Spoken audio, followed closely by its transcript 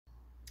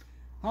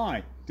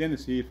Hi,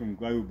 Dennis here from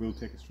Global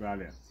BuildTech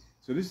Australia.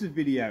 So this is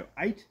video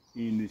 8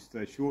 in this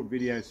short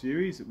video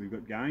series that we've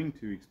got going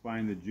to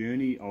explain the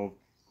journey of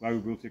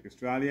Global BuildTech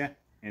Australia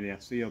and our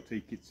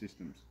CLT kit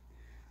systems.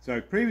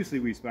 So previously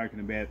we've spoken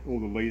about all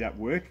the lead up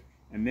work,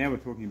 and now we're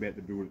talking about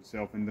the build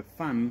itself and the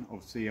fun of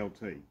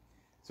CLT.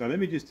 So let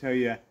me just tell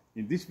you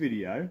in this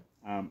video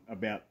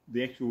about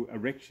the actual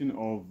erection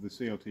of the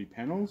CLT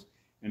panels,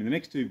 and in the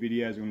next two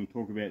videos I'm going to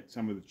talk about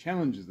some of the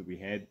challenges that we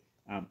had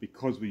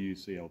because we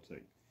use CLT.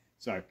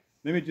 So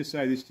let me just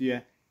say this to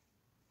you.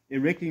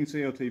 Erecting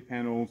CLT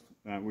panels,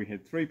 we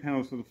had 3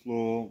 panels for the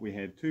floor, we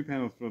had 2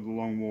 panels for the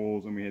long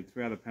walls, and we had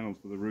 3 other panels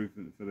for the roof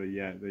and for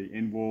the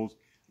end walls.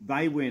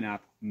 They went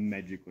up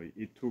magically.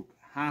 It took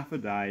half a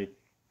day,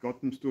 got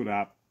them stood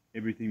up,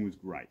 everything was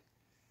great.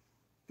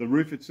 The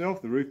roof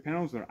itself, the roof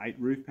panels, there are 8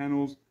 roof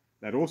panels.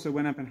 That also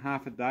went up in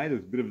half a day. There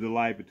was a bit of a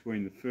delay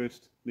between the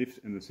first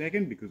lift and the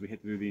second because we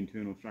had to do the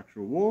internal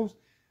structural walls.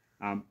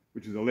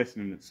 Which is a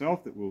lesson in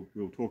itself that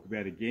we'll talk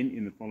about again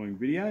in the following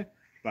video.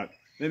 But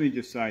let me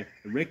just say,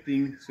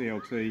 erecting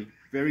CLT,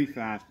 very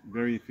fast,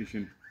 very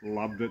efficient,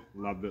 loved it,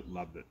 loved it,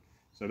 loved it.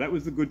 So that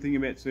was the good thing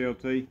about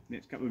CLT.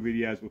 Next couple of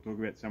videos we'll talk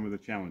about some of the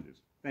challenges.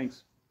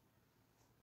 Thanks.